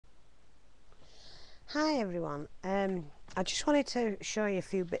Hi everyone. I just wanted to show you a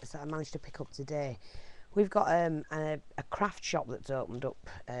few bits that I managed to pick up today. We've got a craft shop that's opened up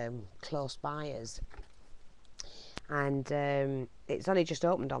close by us, and it's only just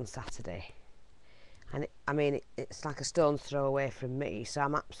opened on Saturday. And it's like a stone's throw away from me, so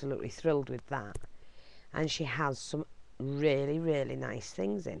I'm absolutely thrilled with that. And she has some really, really nice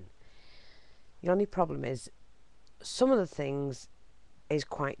things in. The only problem is some of the things is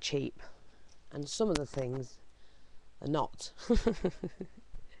quite cheap, and some of the things are not.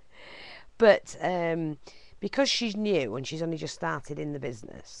 But because she's new and she's only just started in the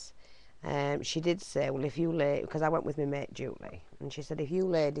business, she did say, well, if you because I went with my mate Julie, and she said, if you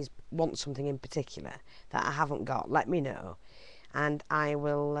ladies want something in particular that I haven't got, let me know, and I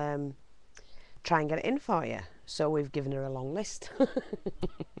will try and get it in for you. So we've given her a long list.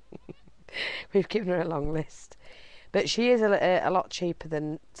 We've given her a long list. But she is a lot cheaper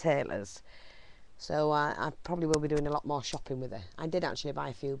than Taylor's. So I probably will be doing a lot more shopping with her. I did actually buy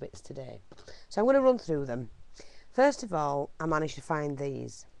a few bits today. So I'm going to run through them. First of all, I managed to find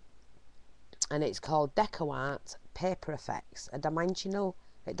these. And it's called Deco Art Paper Effects, a dimensional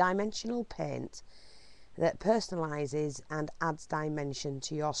paint that personalises and adds dimension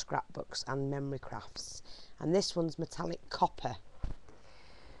to your scrapbooks and memory crafts. And this one's metallic copper.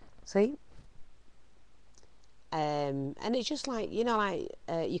 See? And it's just like, you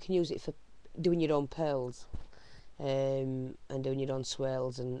can use it for doing your own pearls, and doing your own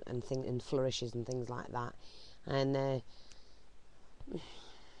swirls and flourishes and things like that. And I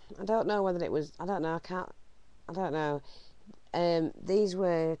don't know whether it was, I don't know. These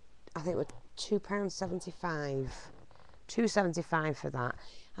were, I think, were £2.75, £2.75 for that.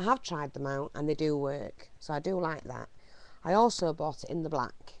 I have tried them out and they do work, so I do like that. I also bought it in the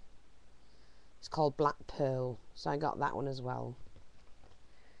black. It's called Black Pearl, so I got that one as well.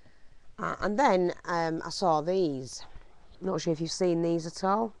 And then I saw these. I'm not sure if you've seen these at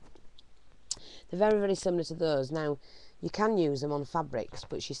all. They're very, very similar to those. Now, you can use them on fabrics,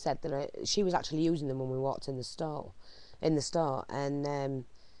 but she said that she was actually using them when we walked in the store. And the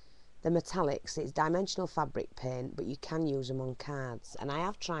metallics, it's dimensional fabric paint, but you can use them on cards. And I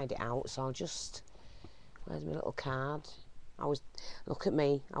have tried it out, so I'll just... Where's my little card? Look at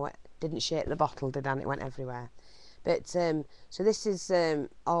me. Didn't shake the bottle, did I? And it went everywhere. But so this is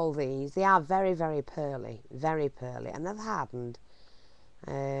all these. They are very, very pearly, and they've hardened.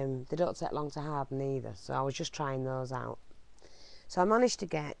 They don't take long to harden either, so I was just trying those out. So I managed to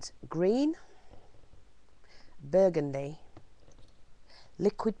get green, burgundy,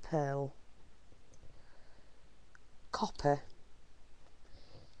 liquid pearl, copper,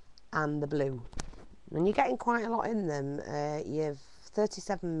 and the blue. And you're getting quite a lot in them. You've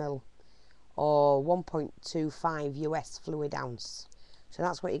 37ml or 1.25 US fluid ounce. So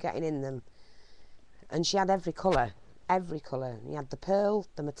that's what you're getting in them. And she had every colour. You had the pearl,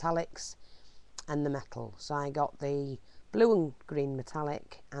 the metallics, and the metal. So I got the blue and green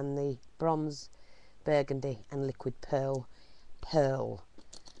metallic and the bronze, burgundy, and liquid pearl.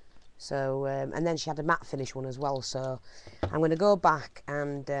 So and then she had a matte finish one as well. So I'm going to go back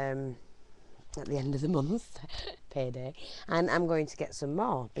and at the end of the month, payday, and I'm going to get some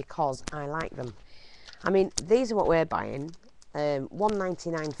more because I like them. I mean, these are what we're buying.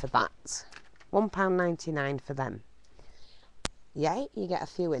 £1.99 for that. £1.99 for them. Yeah, you get a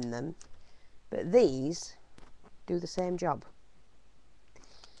few in them, but these do the same job.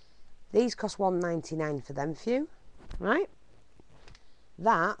 These cost £1.99 for them few, right?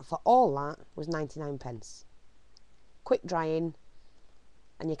 That, for all that, was 99p. Quick drying,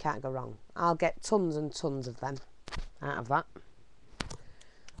 and you can't go wrong. I'll get tons and tons of them out of that.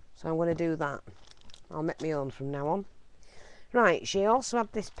 So I'm going to do that. I'll make my own from now on. Right, she also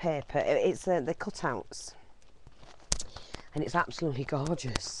had this paper. It's the cutouts. And it's absolutely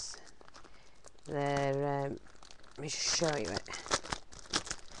gorgeous. Let me just show you it.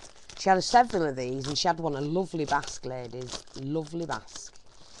 She had several of these, and she had one, a lovely basque, ladies. Lovely basque.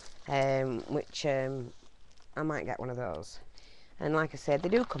 Which I might get one of those. And like I said, they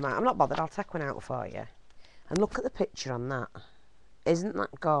do come out. I'm not bothered, I'll take one out for you. And look at the picture on that. Isn't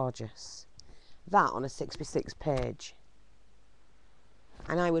that gorgeous? That on a 6x6 page.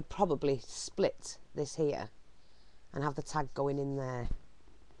 And I would probably split this here and have the tag going in there.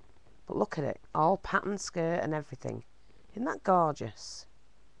 But look at it, all pattern skirt and everything. Isn't that gorgeous?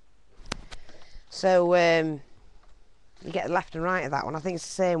 So you get the left and right of that one. I think it's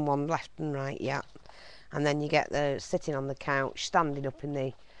the same one, left and right, yeah. And then you get the sitting on the couch, standing up in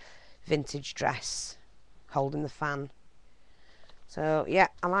the vintage dress, holding the fan. So yeah,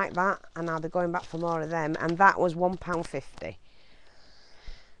 I like that, and I'll be going back for more of them. And that was £1.50.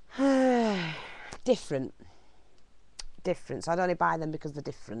 different. So I'd only buy them because they're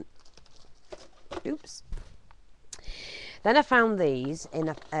different. Oops. Then I found these in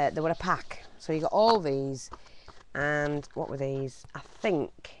a, they were a pack. So you got all these, and what were these? I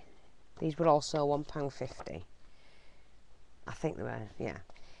think these were also £1.50. I think they were, yeah.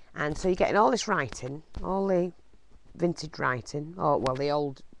 And so you're getting all this writing, all the vintage writing, or well, the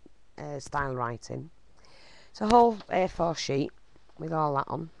old style writing. It's a whole A4 sheet with all that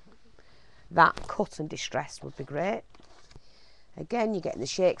on. That cut and distressed would be great. Again, you're getting the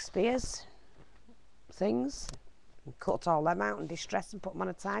Shakespeare's things. You cut all them out and distress and put them on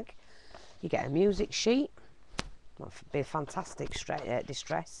a tag. You get a music sheet. That'd be fantastic,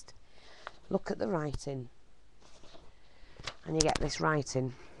 distressed. Look at the writing. And you get this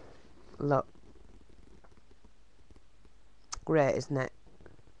writing. Look. Great, isn't it?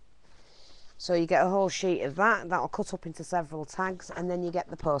 So you get a whole sheet of that. That'll cut up into several tags. And then you get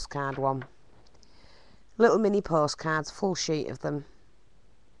the postcard one. Little mini postcards, full sheet of them.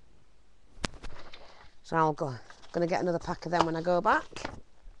 So I'm going to get another pack of them when I go back.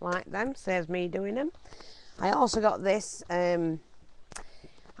 Like them, saves me doing them. I also got this. I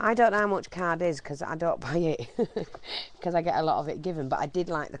don't know how much card is because I don't buy it. Because I get a lot of it given. But I did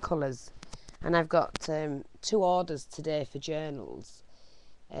like the colours. And I've got 2 orders today for journals.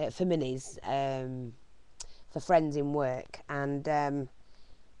 For minis. For friends in work. And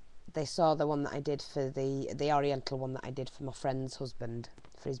they saw the one that I did for the Oriental one that I did for my friend's husband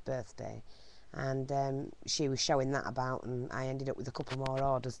for his birthday. And she was showing that about, and I ended up with a couple more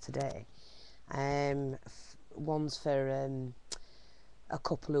orders today. One's for a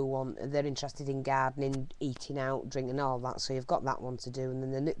couple who they're interested in gardening, eating out, drinking, all that. So you've got that one to do,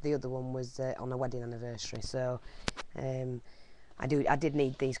 and then the other one was on a wedding anniversary. So I did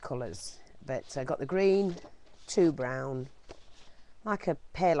need these colours, but I got the green, 2 brown, like a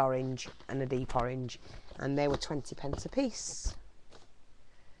pale orange and a deep orange, and they were 20p a piece.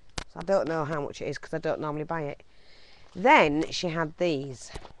 So I don't know how much it is because I don't normally buy it. Then she had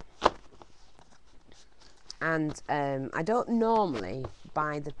these. And I don't normally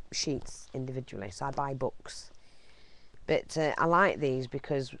buy the sheets individually, so I buy books. But I like these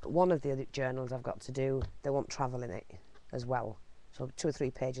because one of the other journals I've got to do, they want travel in it as well. So 2 or 3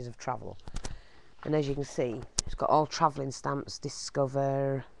 pages of travel. And as you can see, it's got all travelling stamps,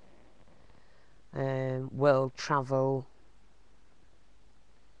 Discover, World Travel.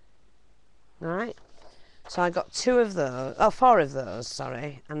 Alright, so I got 4 of those,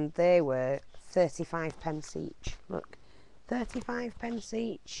 sorry, and they were 35p each. Look, 35p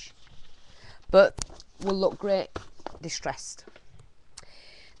each. But will look great distressed.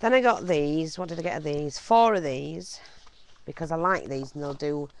 Then I got these. What did I get of these? 4 of these, because I like these, and they'll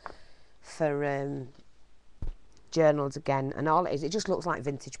do for journals again. And all it is, it just looks like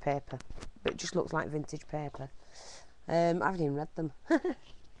vintage paper. It just looks like vintage paper. I haven't even read them.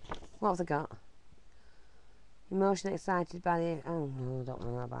 What have they got? Emotionally excited by the... Oh, no, I don't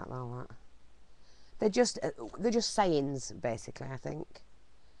know about all that. They're just sayings, basically, I think.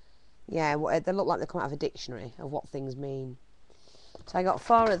 Yeah, they look like they come out of a dictionary of what things mean. So I got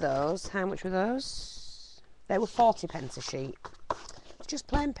 4 of those. How much were those? They were 40p a sheet. Just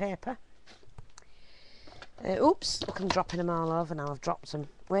plain paper. Oops, look, I'm dropping them all over now. I've dropped them.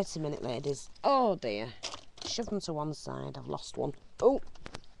 Wait a minute, ladies. Oh, dear. Shove them to one side. I've lost one. Oh.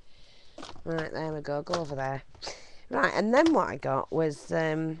 Right, there we go. Go over there. Right, and then what I got was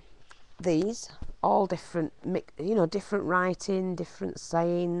these. All different, different writing, different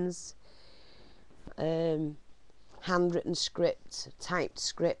sayings. Handwritten script, typed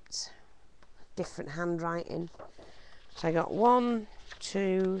script, different handwriting. So I got 1,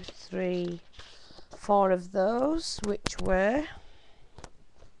 2, 3, 4 of those, which were...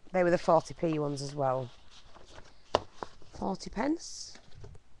 They were the 40p ones as well. 40p.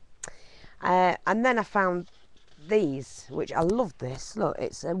 And then I found these, which I love this. Look,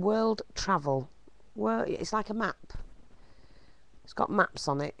 it's a world travel. It's like a map. It's got maps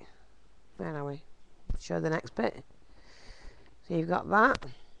on it. Where are we? Show the next bit. So you've got that.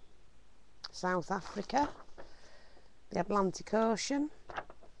 South Africa. The Atlantic Ocean.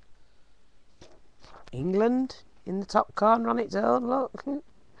 England in the top corner on its own, look.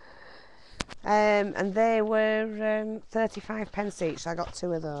 And they were 35p each, so I got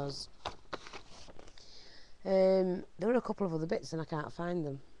 2 of those. There were a couple of other bits and I can't find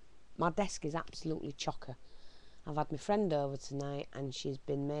them. My desk is absolutely chocker. I've had my friend over tonight and she's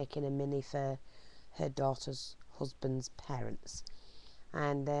been making a mini for her daughter's husband's parents.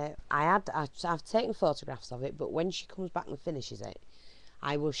 And I've taken photographs of it, but when she comes back and finishes it,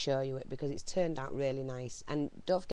 I will show you it because it's turned out really nice. And don't forget